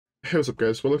Hey, what's up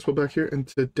guys, WhirlXbow back here, and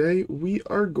today we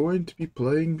are going to be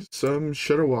playing some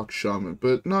Shudderwock Shaman,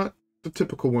 but not the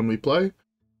typical one we play.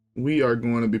 We are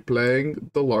going to be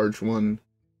playing the large one.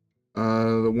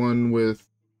 The one with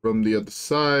From the Other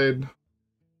Side,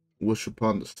 Wish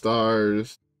Upon the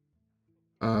Stars,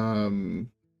 where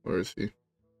is he?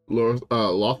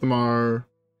 Lothamar,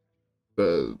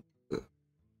 the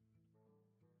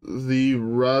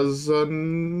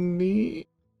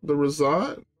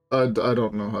Razan? I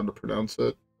don't know how to pronounce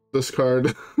it. This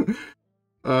card.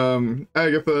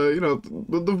 Hagatha, you know,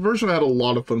 the version I had a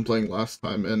lot of fun playing last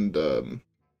time, and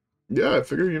yeah, I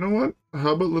figure, you know what?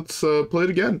 How about let's play it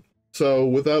again. So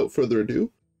without further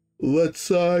ado, let's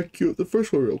queue up the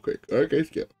first one real quick. Alright guys,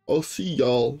 yeah. I'll see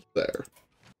y'all there.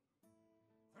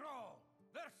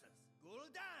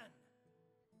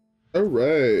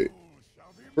 Alright.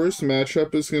 First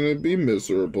matchup is gonna be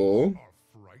miserable.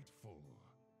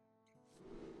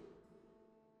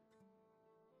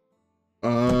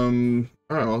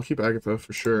 Alright, I'll keep Hagatha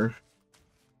for sure.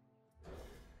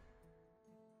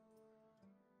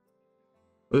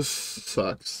 This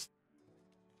sucks.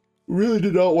 Really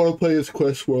did not want to play as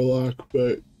Quest Warlock,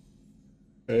 but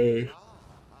hey,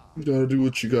 you gotta do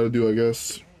what you gotta do, I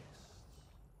guess.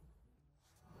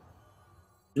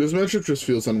 This matchup just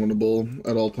feels unwinnable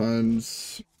at all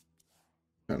times.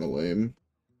 Kinda lame.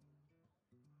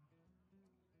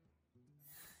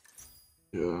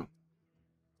 Yeah.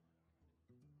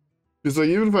 Because like,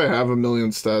 even if I have a million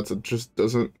stats, it just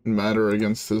doesn't matter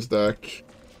against his deck.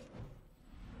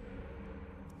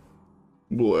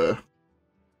 Bleh.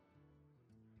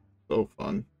 So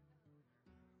fun.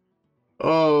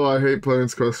 Oh, I hate playing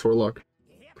as Quest Warlock.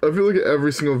 I feel like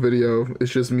every single video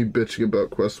is just me bitching about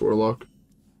Quest Warlock.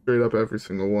 Straight up every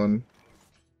single one.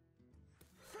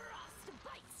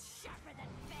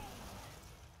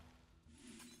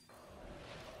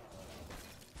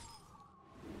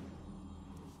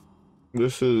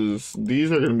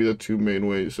 These are gonna be the two main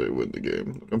ways I win the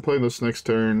game. I'm playing this next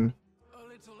turn.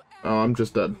 Oh, I'm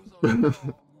just dead. Could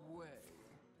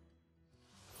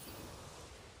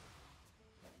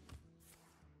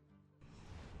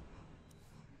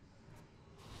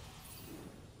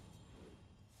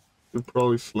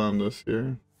probably slam this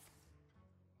here.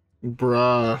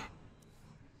 Bruh.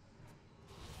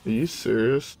 Are you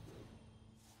serious?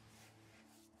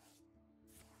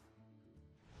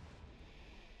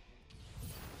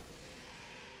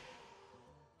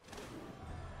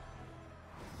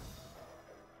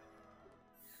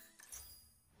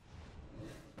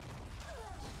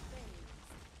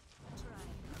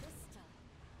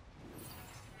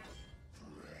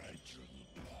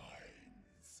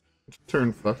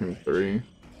 Turn fucking 3.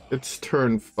 It's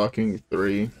turn fucking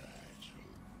 3.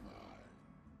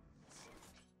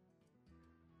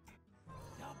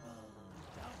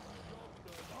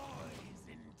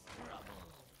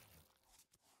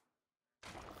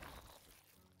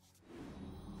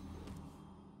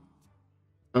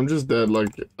 I'm just dead. Like,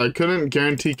 I couldn't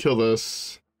guarantee kill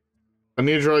this. I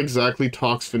need to draw exactly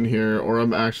Toxfin here, or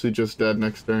I'm actually just dead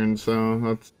next turn, so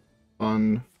that's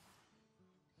fun.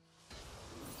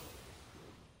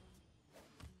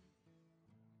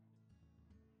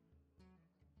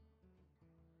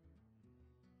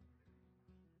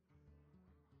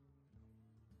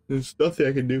 There's nothing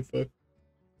I can do, fuck.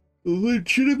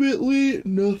 Legitimately,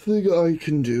 nothing I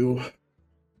can do.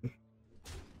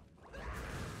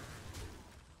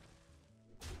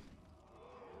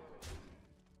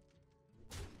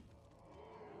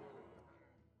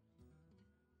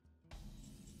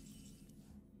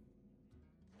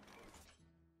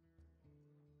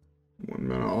 One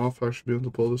mana off, I should be able to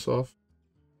pull this off.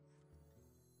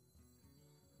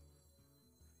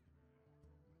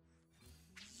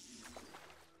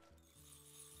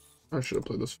 I should have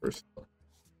played this first.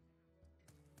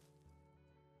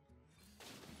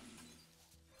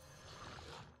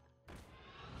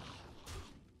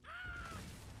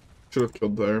 Should have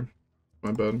killed there.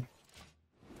 My bad.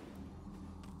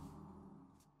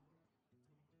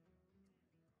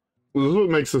 This is what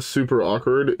makes this super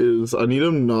awkward, is I need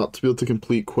him not to be able to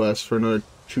complete quests for another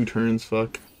 2 turns,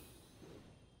 fuck.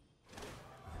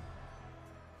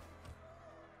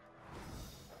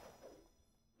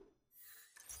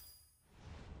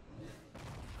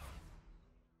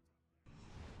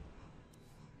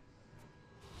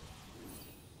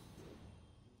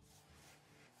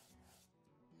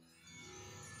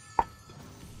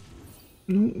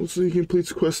 No, let's see if he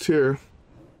completes quest here.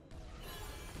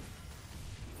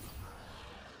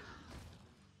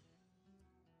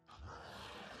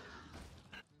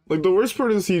 Like, the worst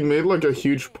part is he made, like, a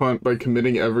huge punt by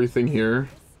committing everything here.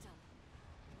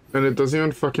 And it doesn't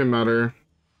even fucking matter.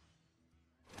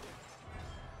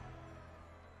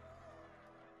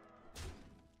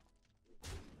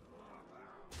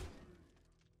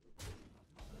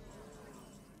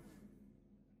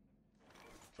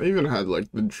 I even had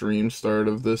like the dream start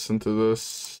of this into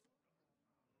this.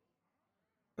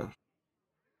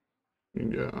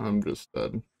 Yeah, I'm just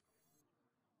dead.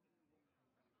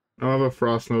 I have a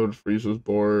Frost Node freezes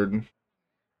board.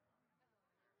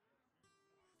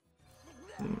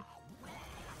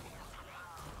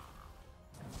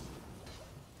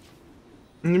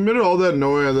 In the middle of all that,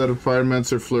 knowing I had a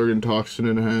Firemancer Flurgl and Toxfin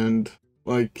in hand,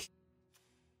 like,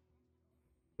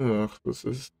 ugh, this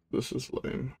is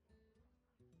lame.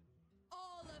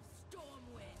 All of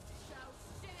Stormwind shall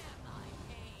share my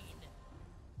pain.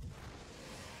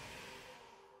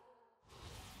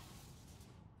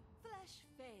 Flesh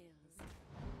fails.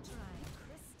 Try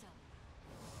crystal.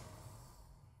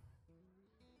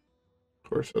 Of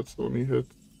course, that's the one he hit.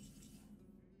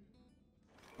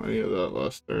 I needed that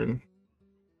last turn.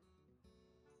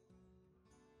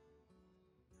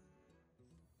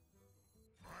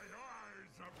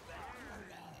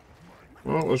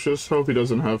 Well, let's just hope he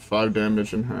doesn't have 5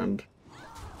 damage in hand.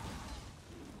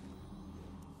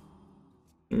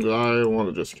 I want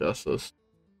to just cast this.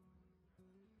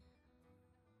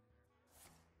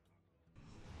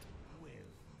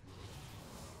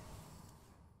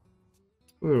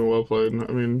 Well played.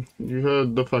 I mean, you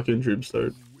had the fucking dream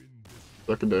start.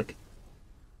 Suck a dick.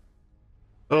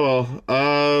 Oh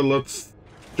well, let's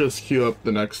just queue up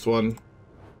the next one.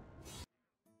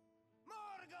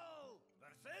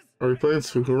 Are we playing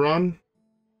Suhuran?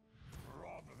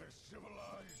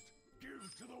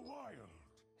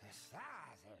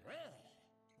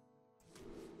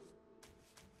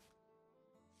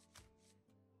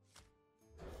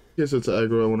 Guess it's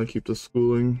aggro. I want to keep the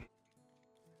schooling.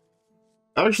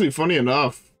 Actually, funny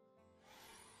enough,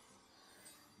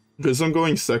 because I'm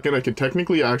going second, I could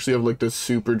technically actually have like this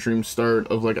super dream start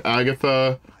of like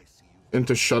Hagatha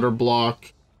into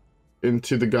Shudderblock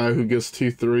into the guy who gets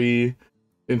 2/3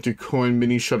 into coin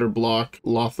mini Shudderblock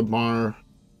Loatheb.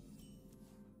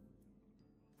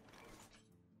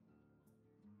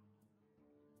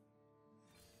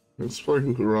 Let's play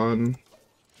Huron.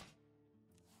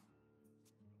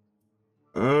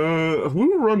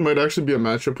 Huron might actually be a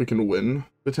matchup we can win,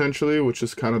 potentially, which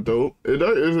is kind of dope.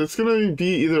 It's gonna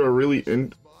be either a really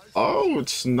Oh,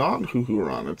 it's not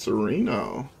Huron, it's a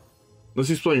Reno. Unless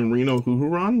he's playing Reno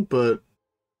Huron, but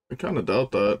I kind of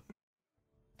doubt that.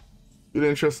 Good,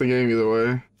 interesting game either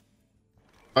way.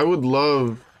 I would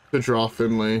love to draw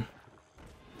Finley.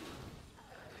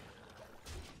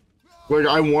 Like,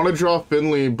 I want to draw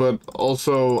Finley, but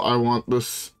also I want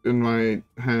this in my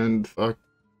hand. Fuck.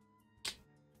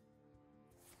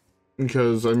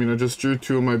 Because, I mean, I just drew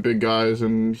 2 of my big guys,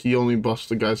 and he only buffs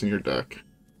the guys in your deck.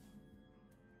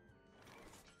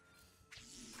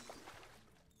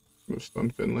 I'm gonna stun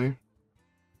Finley.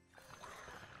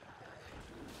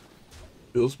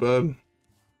 Feels bad.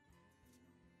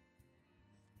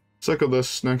 Cycle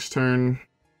this next turn.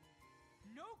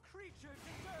 No creature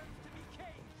deserves to be caged.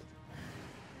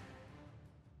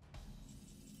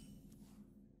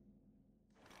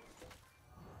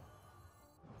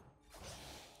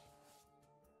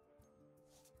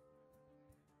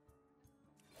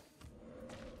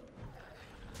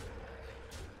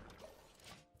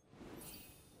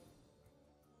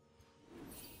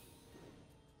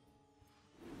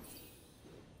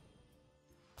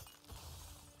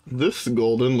 This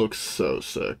golden looks so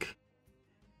sick.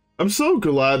 I'm so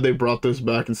glad they brought this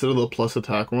back instead of the plus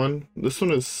attack one. This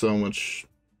one is so much...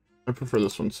 I prefer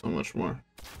this one so much more.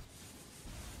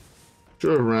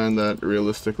 Should have ran that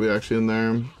realistically actually in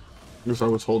there, because I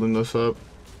was holding this up.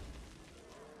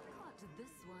 Caught this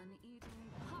one eating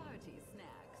party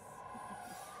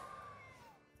snacks.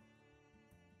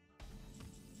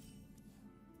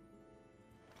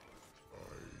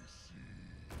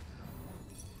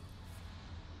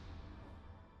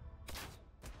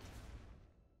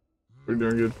 Pretty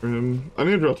darn good for him. I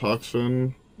need to draw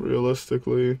Toxfin,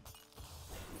 realistically.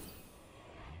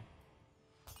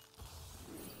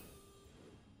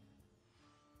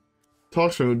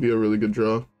 Toxfin would be a really good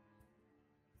draw.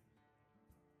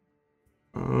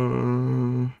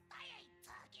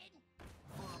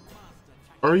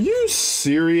 Are you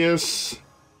serious?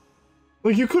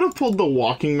 Like, you could have pulled the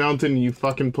Walking Mountain and you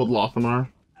fucking pulled Loatheb.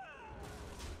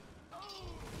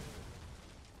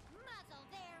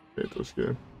 Hate this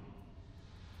guy.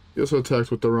 He also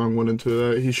attacked with the wrong one into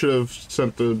that. He should have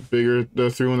sent the 3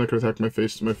 one that could attack my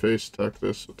face to my face. Attack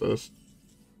this with this.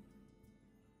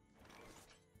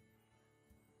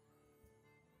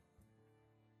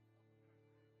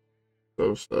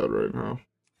 So sad right now.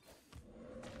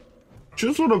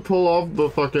 Just want to pull off the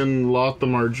fucking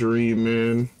Loatheb dream,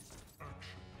 man.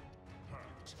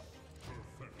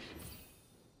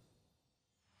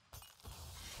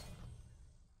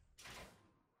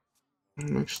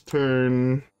 next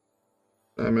turn.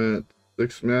 I'm at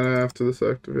 6 mana after this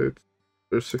activates.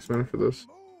 There's 6 mana for this.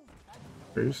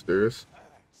 Are you serious?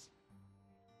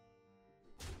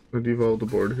 I devolve the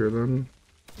board here then.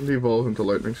 Devolve into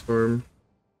Lightning Storm.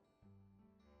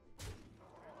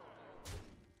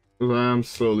 Because I am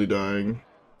slowly dying.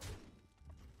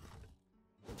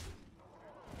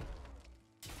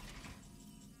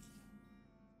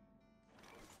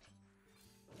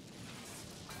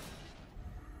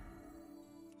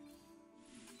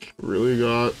 Really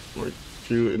got like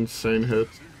 2 insane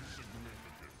hits.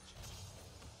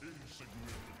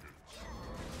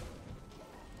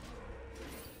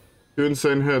 Two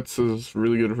insane hits is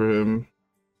really good for him.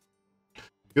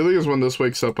 The other thing is when this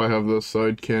wakes up I have this, so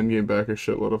I can gain back a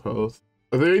shitload of health.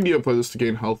 I think I need to play this to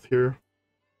gain health here.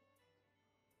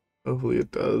 Hopefully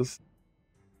it does.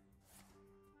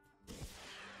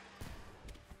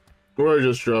 Or I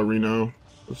just draw Reno.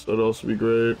 That'd also be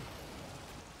great.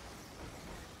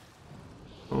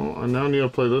 Oh, I now need to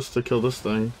play this to kill this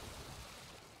thing.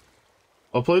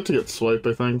 I'll play it to get swipe,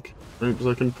 I think. Right, because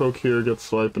I can poke here, get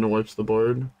swipe, and it wipes the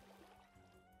board.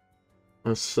 I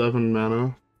have 7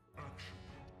 mana.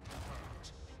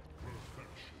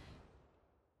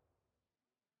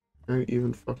 Can't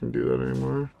even fucking do that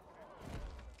anymore.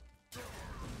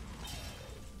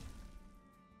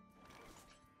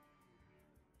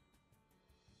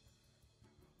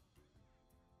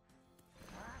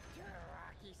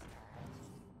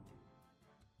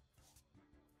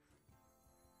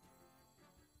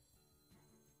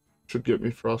 Should get me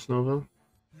Frost Nova.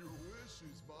 Your wish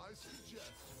is my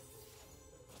suggestion.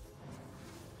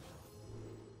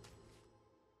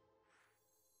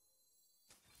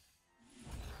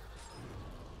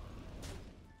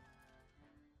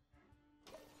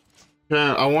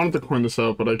 Yeah, I wanted to coin this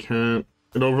out, but I can't.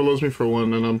 It overloads me for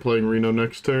 1, and I'm playing Reno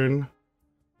next turn.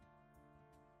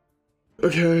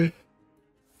 Okay.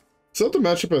 It's not the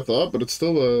matchup I thought, but it's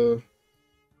still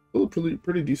a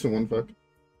pretty decent one, in fact.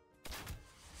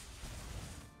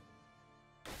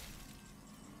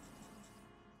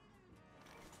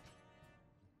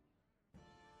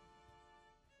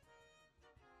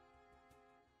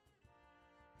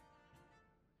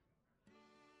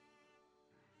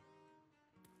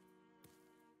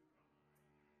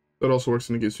 That also works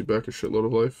and it gives you back a shitload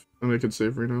of life, and I could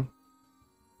save Reno.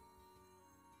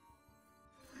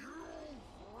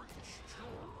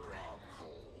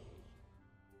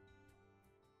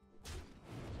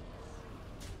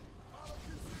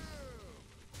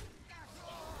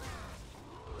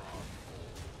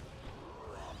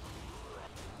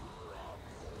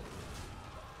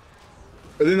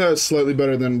 I think that's slightly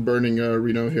better than burning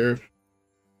Reno here.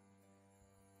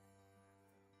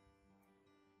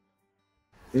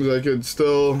 I could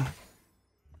still...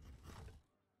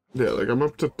 Yeah, like I'm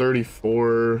up to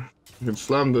 34. I can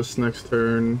slam this next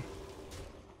turn.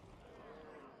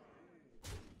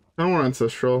 I don't want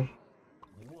Ancestral.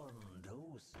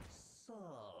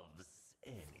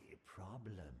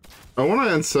 I want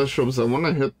Ancestral because I want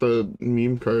to hit the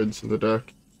meme cards in the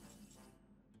deck.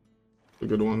 It's a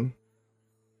good one.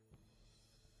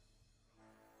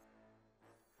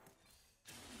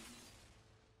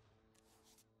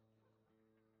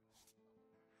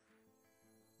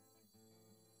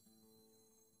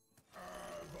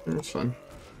 That's fine.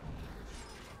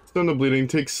 Stun the bleeding,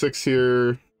 take 6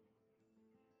 here.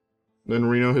 Then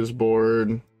Reno his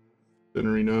board. Then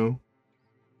Reno.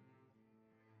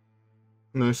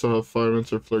 And I still have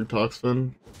Firemancer Flurgl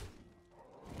Toxfin.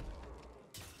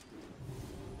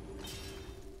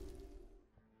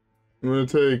 I'm gonna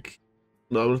take...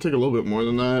 No, I'm gonna take a little bit more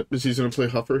than that, because he's gonna play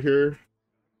Huffer here.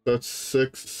 That's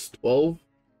 6, 12.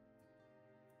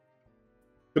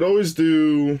 Could always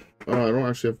do... I don't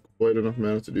actually have quite enough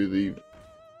mana to do the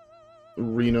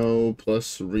Reno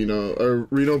plus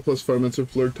Firemancer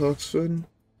Flurgl Toxfin.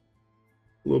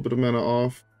 A little bit of mana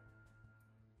off.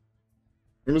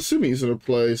 I'm assuming he's gonna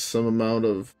play some amount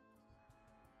of...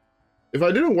 If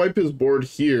I didn't wipe his board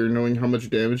here, knowing how much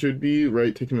damage it would be,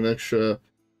 right, taking an extra,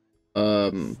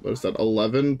 what is that,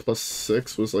 11 plus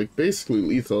 6 was like basically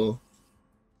lethal.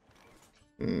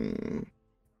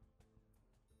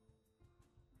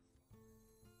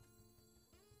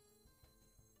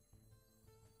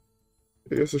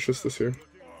 I guess it's just this here.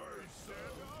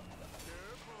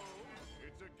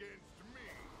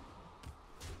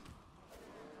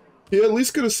 Yeah, at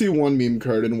least gonna see one meme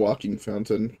card in Walking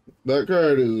Fountain. That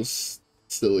card is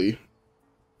silly.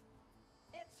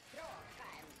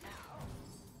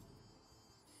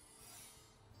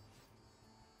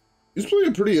 He's playing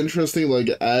a pretty interesting, like,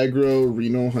 aggro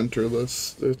Reno Hunter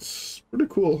list. It's pretty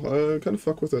cool. I kind of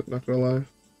fuck with it, not gonna lie.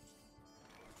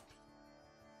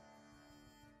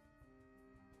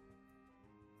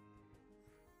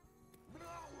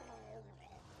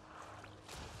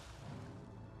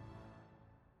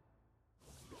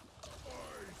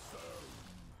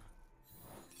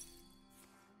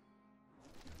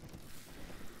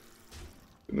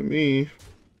 to me.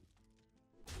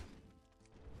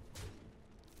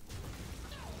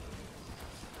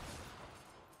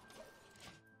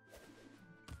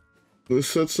 This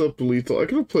sets up lethal. I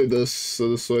could have played this so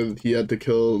this way that he had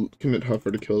to commit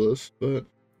Huffer to kill this, but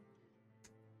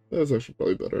that's actually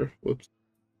probably better. Whoops.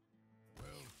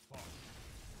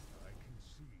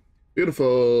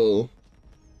 Beautiful.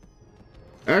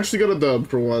 I actually got a dub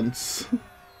for once.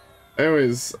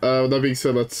 Anyways, that being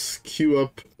said, let's queue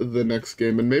up the next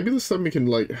game, and maybe this time we can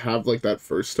like have like that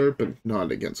first start, but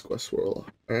not against Quest World.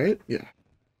 All right, yeah.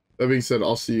 That being said,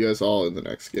 I'll see you guys all in the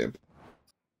next game.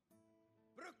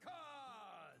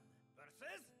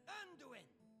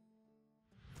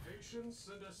 Patience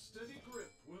and a steady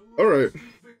grip will All right.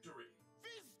 victory.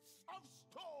 Fist of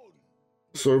stone.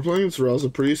 So we're playing Thrall the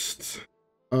Priest.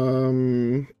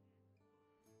 Normal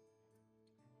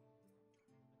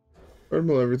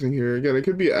everything here. Again, it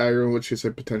could be aggro, in which case I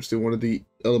potentially wanted the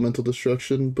elemental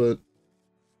destruction, but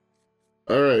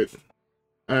alright.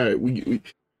 Alright,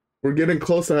 we're getting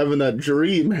close to having that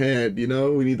dream hand, you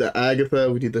know? We need the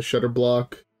Hagatha, we need the Shutter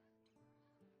Block.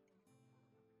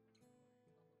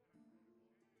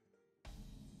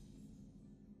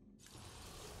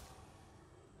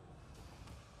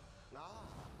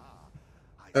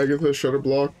 Hagatha, Shutter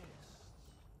Block.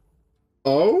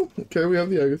 Oh, okay, we have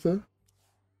the Hagatha.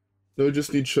 No, we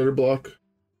just need Shutter Block.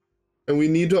 And we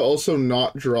need to also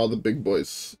not draw the big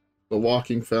boys. The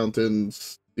Walking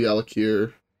Fountains, the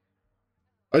Alakir.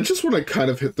 I just want to kind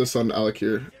of hit this on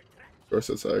Alakir. Of course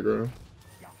it's aggro.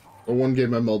 Or one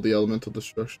game I mulled the Elemental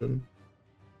Destruction.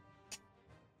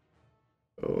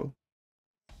 Oh.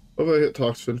 What if I hit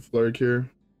Toxfin Flurgl here?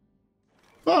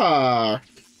 Fuck!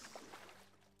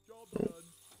 Oh.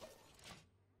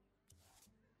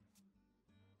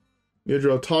 You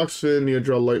draw Toxfin, you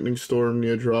draw Lightning Storm,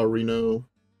 you draw Reno.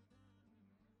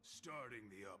 Starting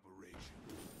the operation.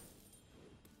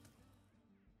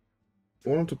 I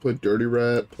want him to play Dirty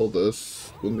Rat, pull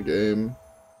this, win the game.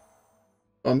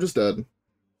 Oh, I'm just dead.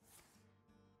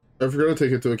 I forgot to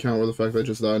take into account where the fact that I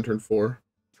just died in turn 4.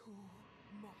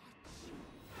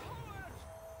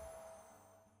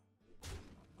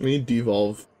 I need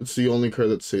Devolve. It's the only card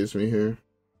that saves me here.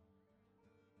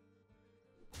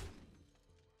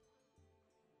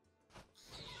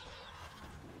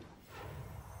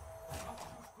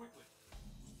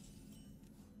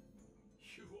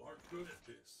 You are good at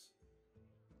this.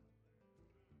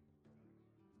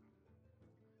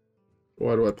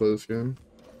 Why do I play this game?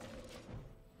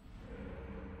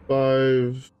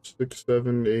 5, 6,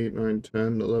 7, 8, 9,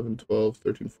 10, 11, 12,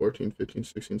 13, 14, 15,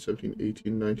 16, 17,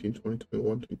 18, 19, 20,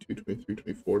 21, 22, 23,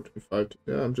 24, 25.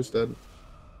 Yeah, I'm just dead.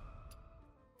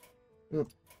 Yep.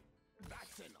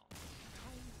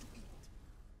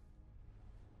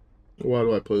 Why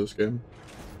do I play this game?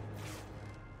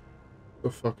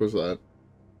 The fuck was that?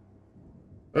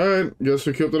 Alright, guess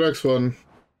we queue up the next one.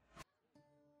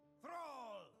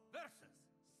 Thrall versus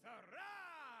Sarai.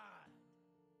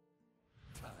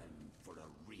 Time for a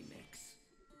remix.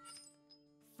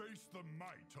 Face the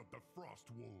might of the Frost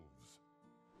Wolves.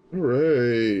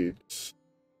 Alright.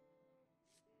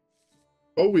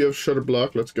 Oh, we have Shutter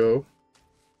Block, let's go.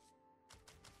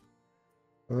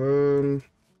 I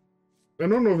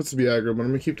don't know if it's to be aggro, but I'm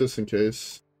gonna keep this in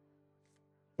case.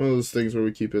 One of those things where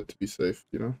we keep it to be safe,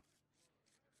 you know?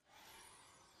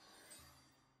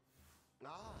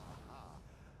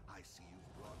 I see you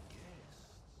brought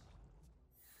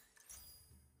guests.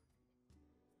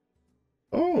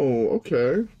 Oh,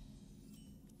 okay.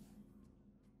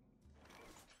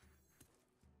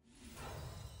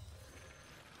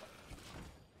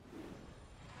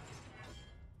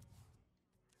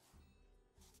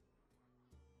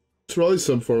 It's probably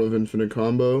some form of infinite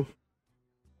combo.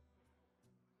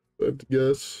 I'd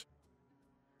guess.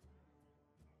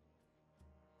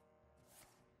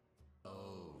 Oh,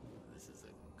 this is a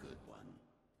good one.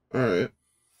 Alright.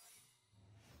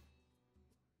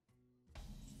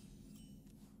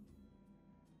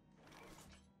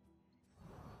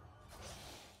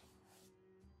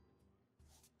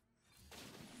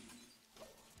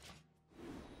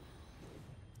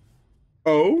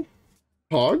 Oh?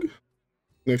 Pog?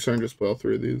 Next turn, just play all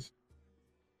 3 of these.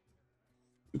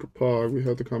 Super Pog, we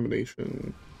have the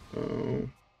combination. Oh.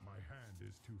 My hand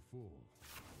is too full.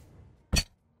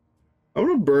 I'm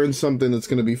gonna burn something that's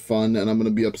gonna be fun, and I'm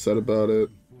gonna be upset about it.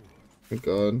 Thank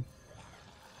God.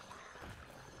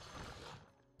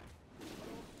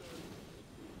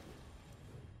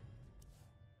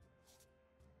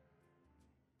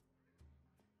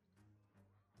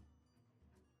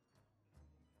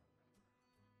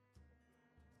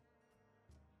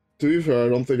 To be fair, I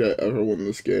don't think I ever win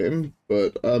this game,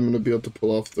 but I'm gonna be able to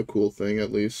pull off the cool thing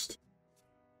at least.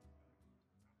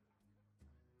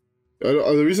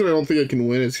 The reason I don't think I can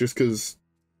win is just because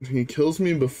he kills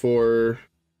me before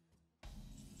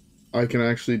I can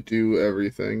actually do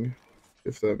everything,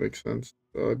 if that makes sense.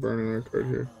 So I burn another card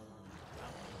here.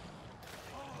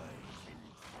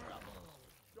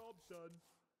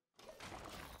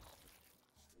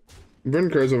 Burn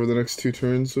cards over the next 2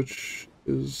 turns, which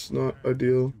is not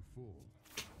ideal.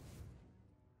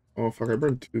 Oh fuck, I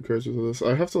burned 2 cards with this.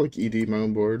 I have to like ED my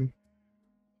own board.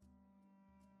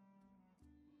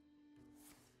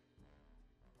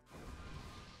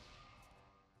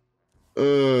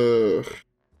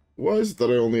 Why is it that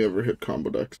I only ever hit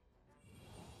combo decks?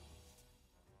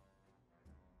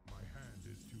 My hand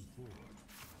is too full.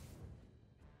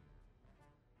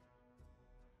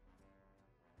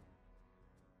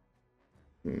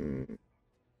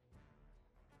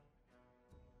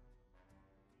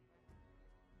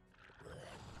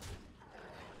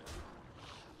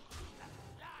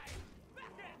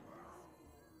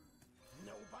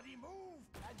 Nobody move,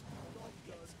 and no one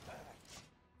gets hurt.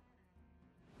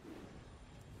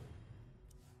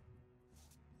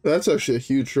 That's actually a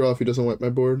huge draw if he doesn't wipe my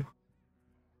board.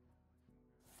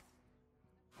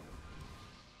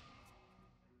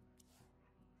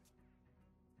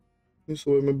 Just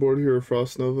wipe my board here,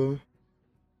 Frost Nova.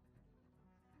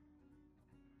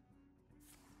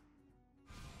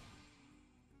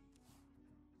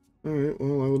 Alright,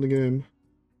 well, I win the game.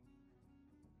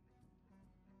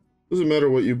 Doesn't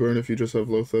matter what you burn if you just have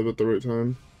Loatheb at the right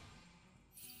time.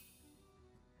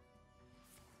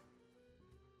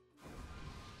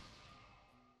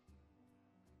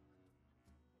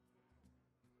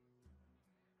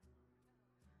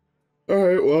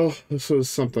 Alright, well, this was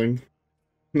something.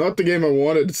 Not the game I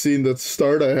wanted, seeing the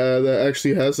start I had that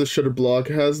actually has the Shutter Block,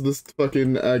 has this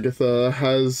fucking Hagatha,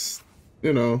 has,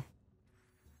 you know...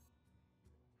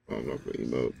 Oh, I'm not gonna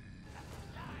emote.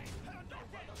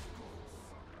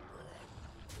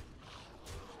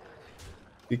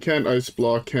 He can't Ice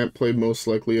Block, can't play most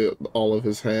likely all of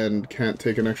his hand, can't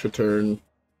take an extra turn.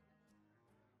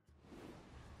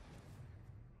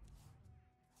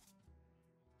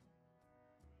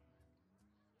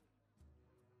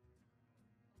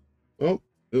 Oh,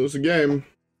 it was a game.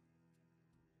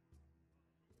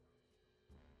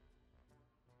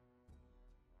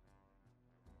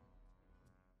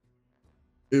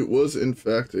 It was, in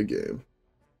fact, a game.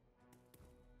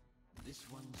 This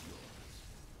one's yours.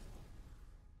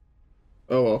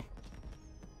 Oh well.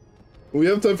 We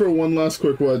have time for one last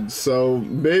quick one, so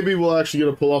maybe we'll actually get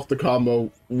to pull off the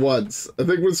combo once. I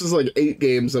think this is like 8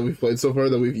 games that we've played so far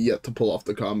that we've yet to pull off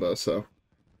the combo, so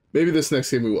maybe this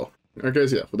next game we will. Alright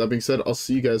guys, yeah, with that being said, I'll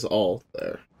see you guys all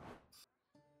there.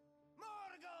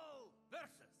 Morgul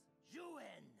versus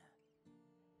UN.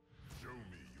 Show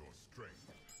me your strength.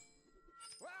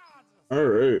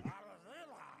 Alright.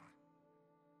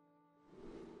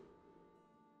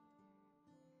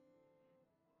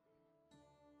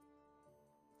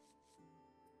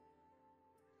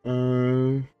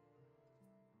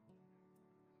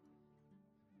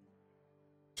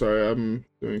 Sorry, I'm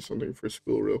doing something for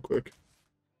school real quick.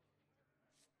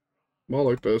 More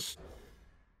like this.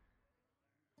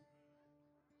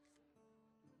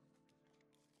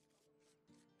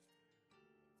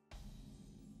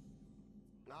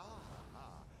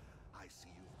 I see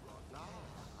you've brought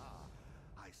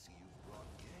I see you've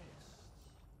brought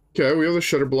guests. Okay, we have the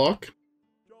Shutter Block.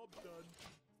 Job done.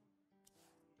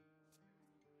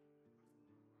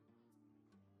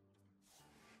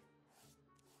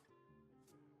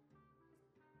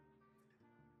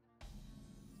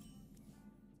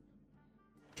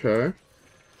 Okay.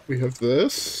 We have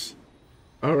this.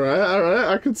 Alright, alright.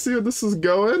 I can see where this is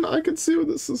going. I can see where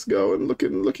this is going.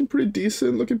 Looking pretty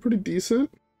decent. Looking pretty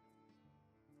decent.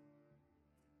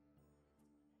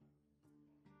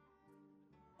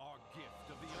 Our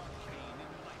gift of the arcane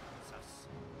enlightens us.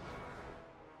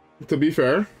 To be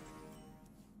fair,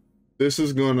 this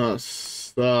is gonna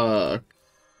suck.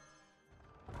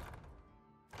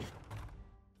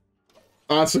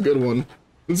 That's a good one.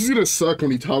 This is gonna suck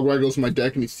when he togwaggles my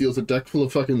deck and he steals a deck full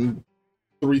of fucking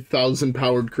 3,000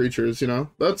 powered creatures, you know?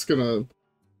 That's gonna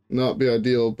not be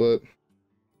ideal, but...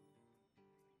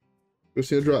 Just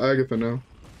gonna draw Hagatha now.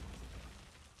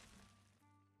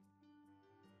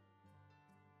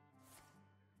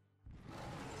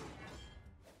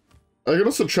 I could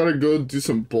also try to go do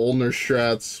some Bolner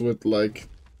strats with, like,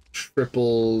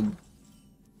 triple...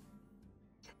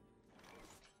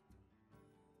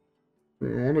 I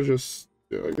wanna just...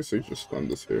 Yeah, I guess I just stun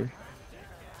this here.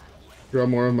 Draw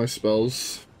more of my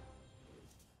spells.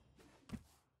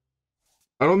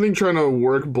 I don't think trying to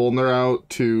work Bolner out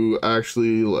to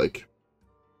actually, like,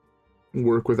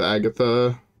 work with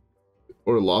Hagatha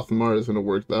or Loatheb is going to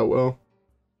work that well.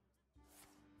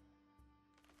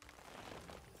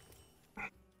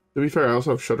 To be fair, I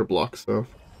also have Shutter blocks, though.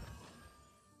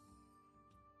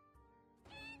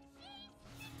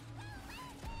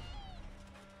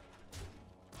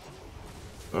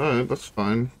 Alright, that's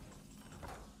fine.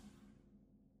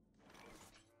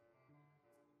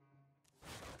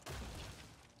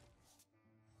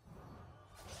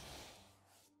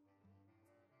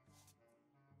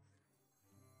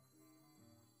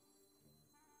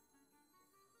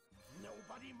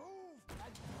 Nobody move,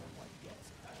 and no one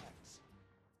gets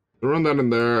hurt. I run that in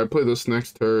there, I play this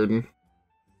next turn,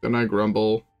 then I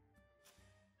Grumble,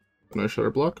 then I Shutter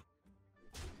block.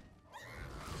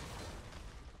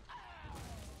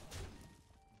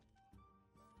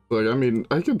 Like, I mean,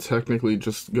 I could technically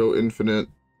just go infinite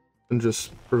and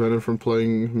just prevent it from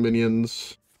playing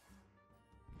minions.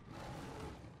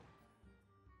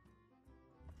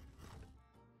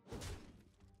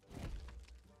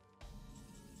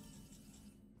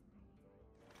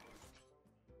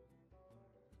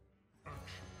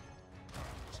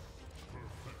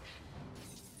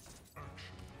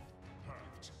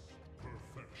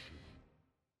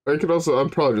 I could also, I'm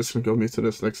probably just gonna go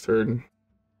Mutinous next turn.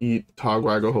 Eat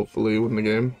Togwaggle, hopefully win the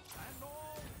game.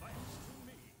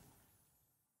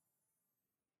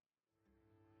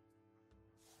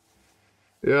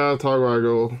 Yeah,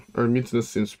 Togwaggle, or Mutinous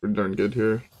seems pretty darn good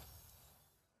here.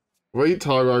 If I eat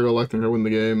Togwaggle, I think I win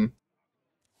the game.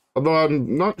 Although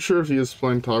I'm not sure if he is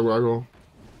playing Togwaggle.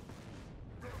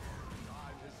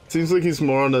 Seems like he's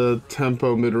more on a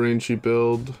tempo mid-rangey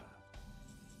build.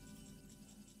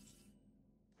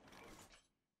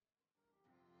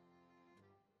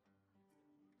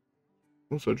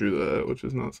 Also drew that, which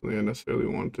is not something I necessarily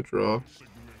wanted to draw.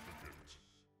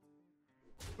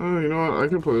 Oh, you know what? I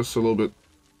can play this a little bit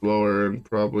lower and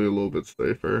probably a little bit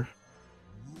safer.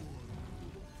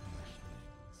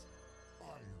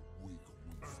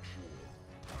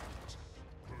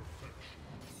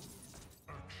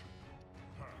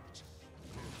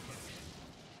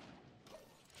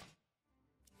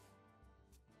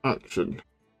 Action.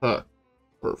 Pack.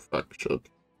 Perfection.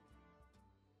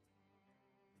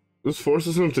 This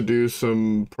forces him to do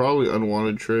some probably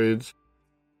unwanted trades.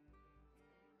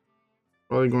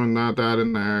 Probably going that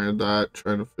in there, that,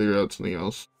 trying to figure out something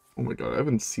else. Oh my god, I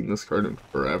haven't seen this card in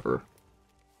forever.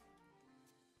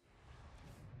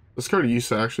 This card used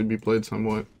to actually be played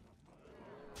somewhat.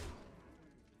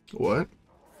 What?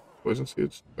 Poison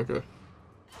Seeds? Okay.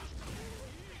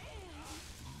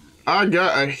 I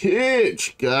got a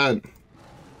hitch! God.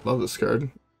 Love this card.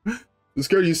 This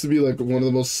card used to be like one of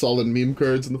the most solid meme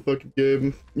cards in the fucking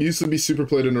game. It used to be super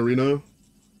played in Arena.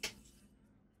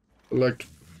 Like,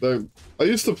 I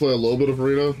used to play a little bit of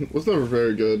Arena. It was never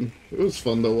very good. It was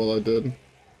fun though while I did.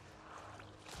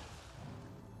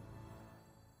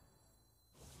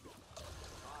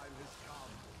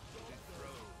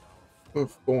 A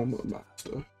former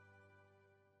master.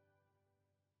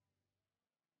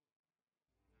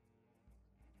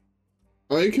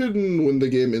 I can win the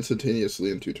game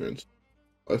instantaneously in 2 turns,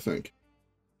 I think.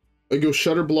 I go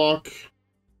Shutter block,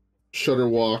 Shutter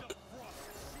walk,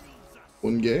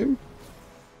 1 game?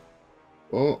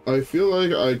 Well, I feel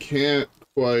like I can't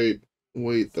quite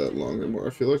wait that long anymore.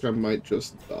 I feel like I might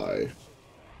just die.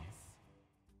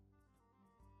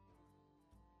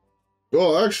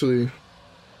 Oh, actually...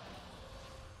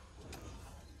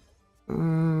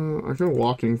 I can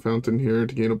Walking Fountain here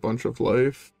to gain a bunch of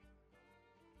life.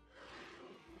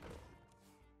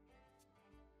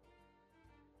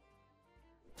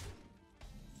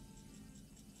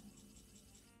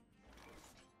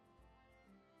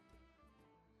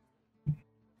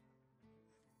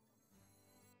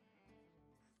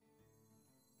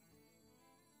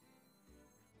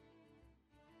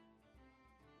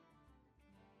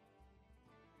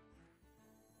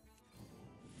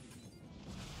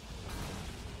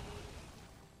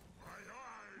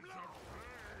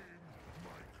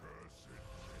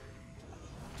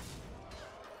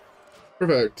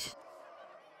 Perfect.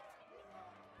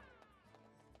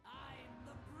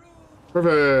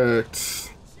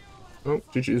 Perfect. Oh,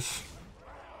 GG's.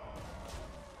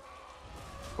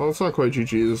 Well, it's not quite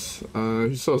GG's.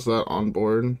 He still has that on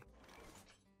board.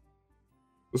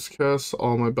 This casts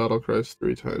all my battle cries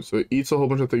 3 times. So it eats a whole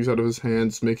bunch of things out of his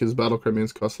hands, make his battle cry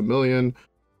mains cost 1,000,000.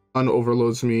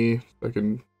 Unoverloads me.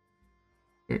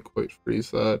 Can't quite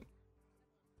freeze that.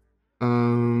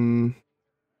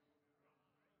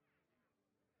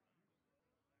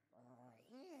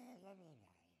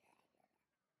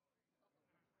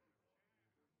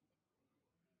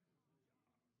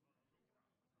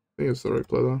 think it's the right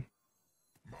play though.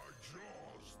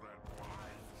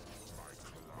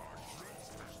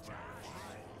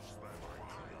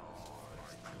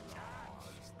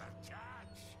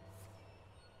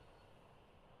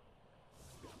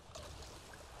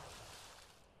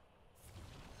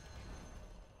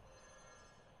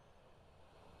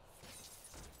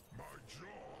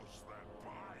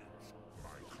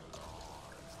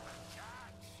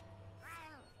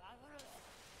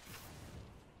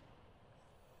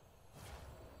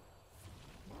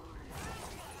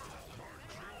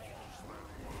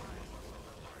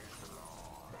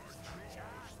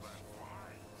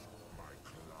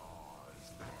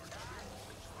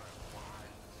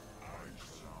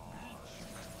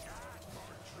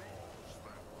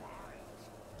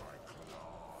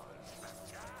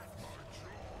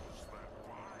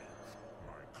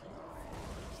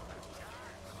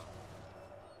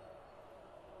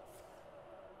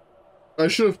 I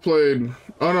should have played...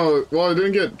 Oh no, well I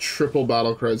didn't get triple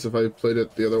battle cries if I played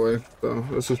it the other way, so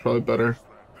this is probably better.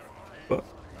 But...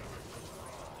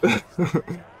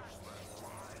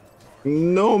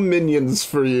 no minions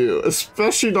for you,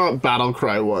 especially not battle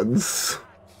cry ones.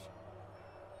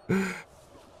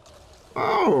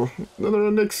 Oh, another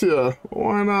Onyxia,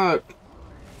 why not?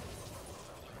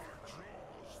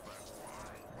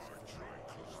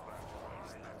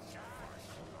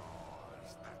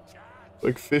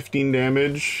 Like 15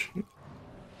 damage.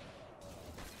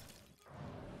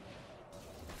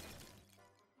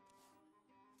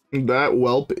 That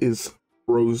whelp is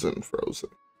frozen.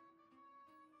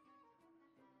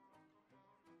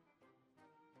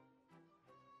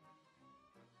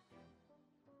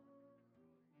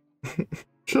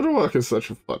 Shudderwock is such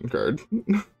a fun card.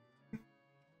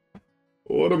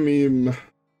 What a meme.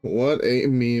 What a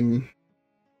meme.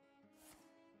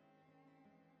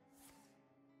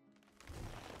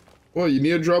 Well, you need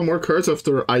to draw more cards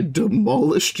after I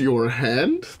demolished your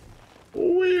hand?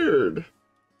 Weird.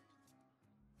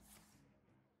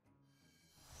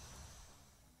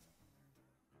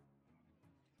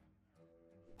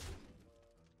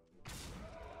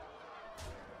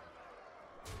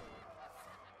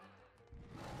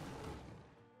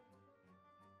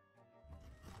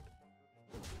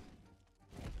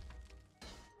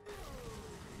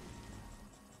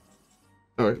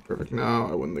 Alright, perfect.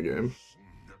 Now I win the game.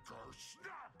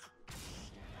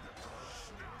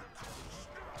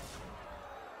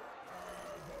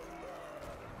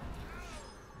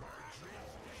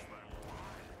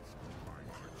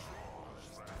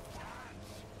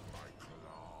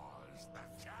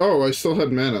 Oh, I still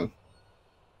had mana.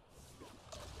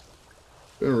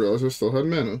 Didn't realize I still had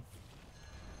mana.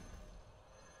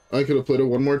 I could have played it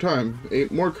one more time.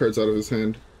 8 more cards out of his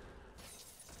hand.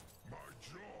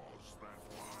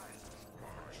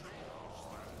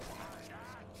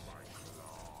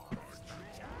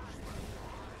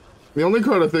 The only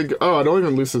card I think... Oh, I don't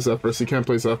even lose to Zephrys. He can't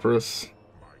play Zephrys.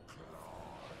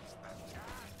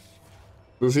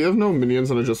 Does he have no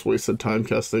minions and I just wasted time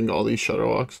casting all these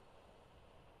Shudderwocks?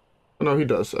 Oh, no, he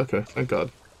does. Okay, thank God.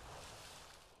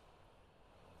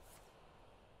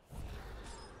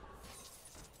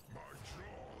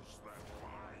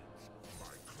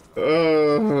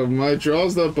 My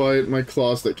jaws that bite, my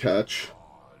claws that catch.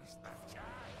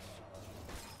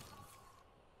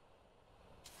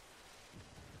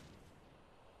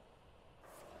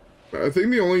 I think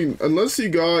the only... Unless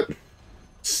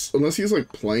he's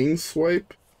like playing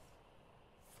swipe.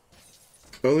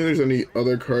 I don't think there's any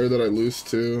other card that I lose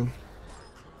to.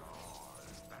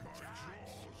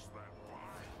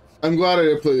 I'm glad I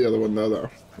didn't play the other one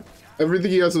though. Everything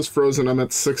he has is frozen. I'm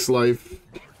at 6 life.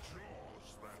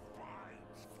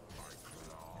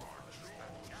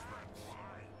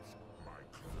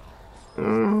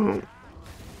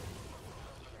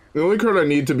 The only card I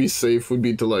need to be safe would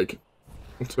be to like...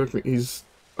 He's...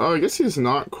 Oh, I guess he's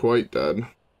not quite dead.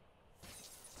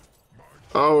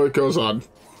 Oh, it goes on.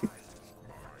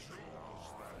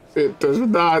 It does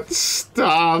not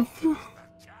stop.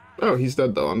 Oh, he's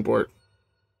dead though on board.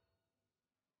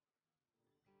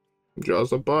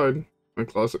 Jaws abide. My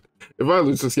closet. If I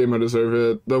lose this game, I deserve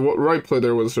it. The right play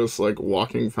there was just like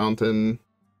walking fountain,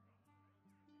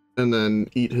 and then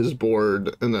eat his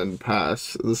board, and then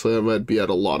pass. This way I might be at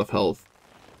a lot of health.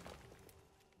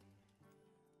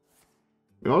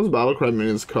 You know, those Battlecry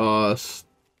minions cost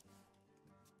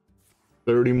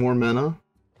 30 more mana.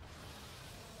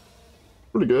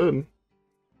 Pretty good.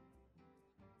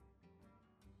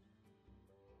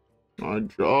 My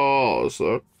jaws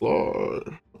that claw.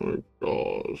 My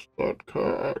jaws that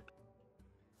cat.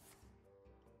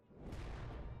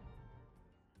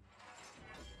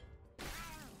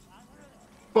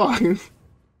 Fine.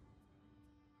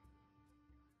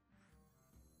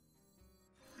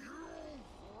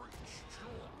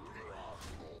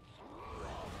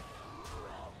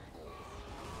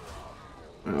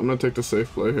 I'm gonna take the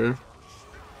safe play here.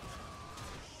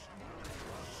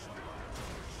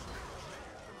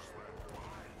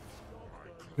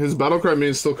 His battlecry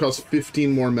main still costs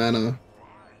 15 more mana.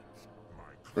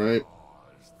 Right?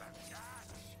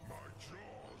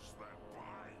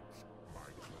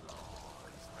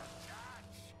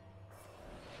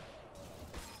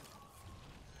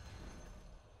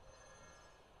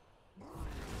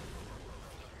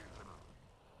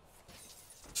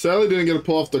 Sadly didn't get to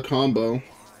pull off the combo.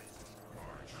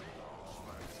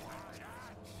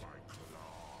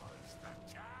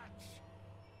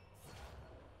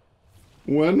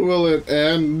 When will it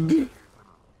end?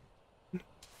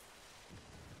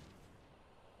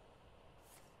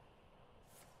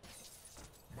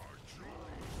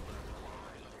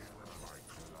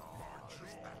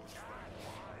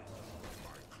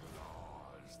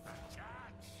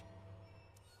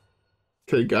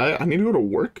 Okay, guy, I need to go to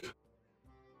work.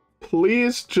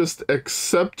 Please just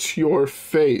accept your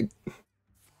fate.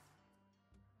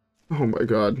 Oh my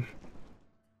god.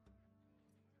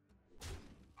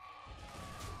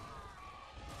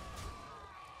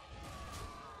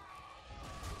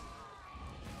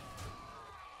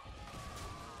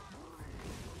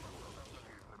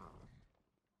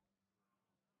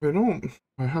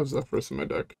 I have Zephrys in my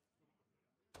deck.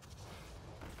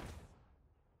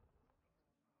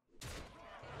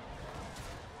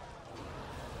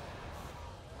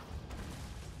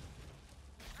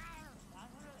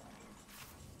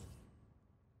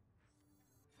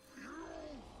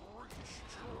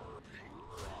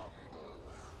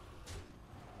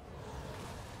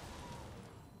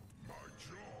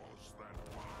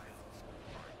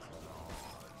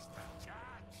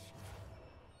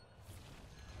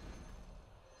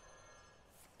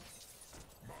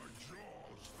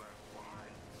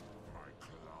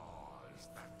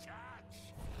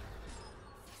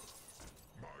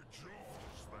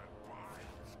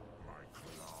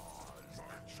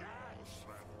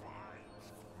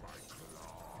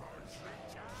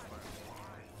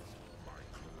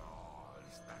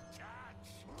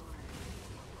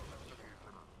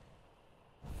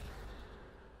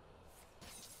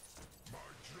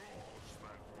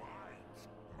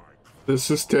 This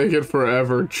is taking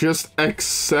forever. Just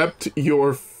accept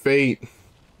your fate.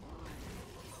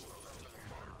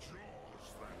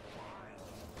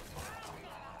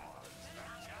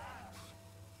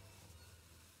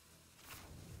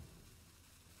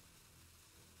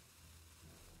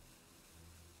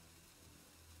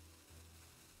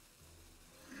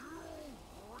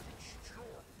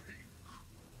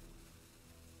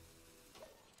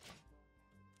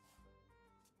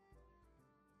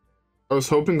 I was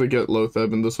hoping to get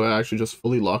Loatheb, and this way I actually just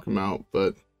fully lock him out,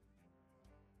 but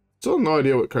still have no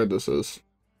idea what card this is.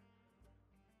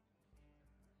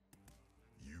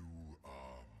 You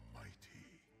are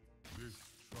mighty. This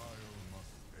trial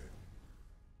must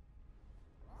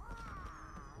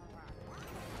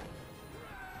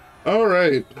end.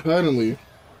 Alright, finally.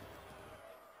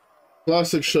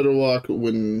 Classic Shudderwock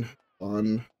win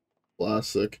on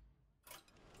Classic.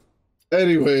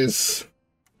 Anyways,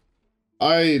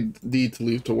 I need to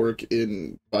leave to work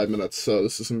in 5 minutes, so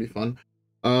this is gonna be fun.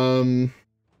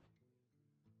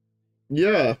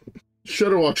 Yeah,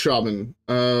 Shudderwock Shaman.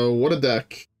 What a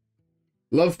deck.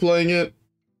 Love playing it.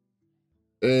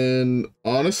 And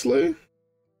honestly,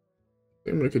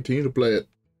 I'm gonna continue to play it.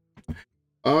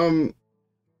 I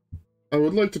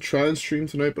would like to try and stream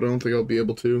tonight, but I don't think I'll be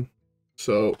able to.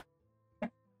 So,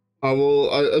 I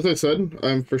will, as I said,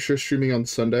 I'm for sure streaming on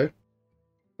Sunday.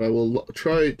 I will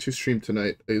try to stream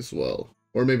tonight as well.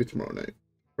 Or maybe tomorrow night.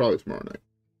 Probably tomorrow night.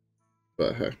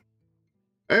 But hey.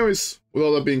 Anyways, with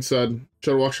all that being said,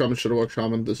 Shudderwock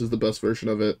Shaman, this is the best version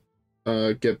of it.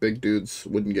 Get big dudes,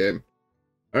 win game.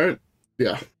 Alright,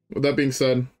 yeah. With that being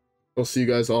said, I'll see you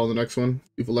guys all in the next one.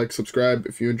 Leave a like, subscribe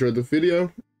if you enjoyed the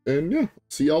video. And yeah,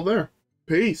 see y'all there.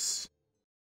 Peace.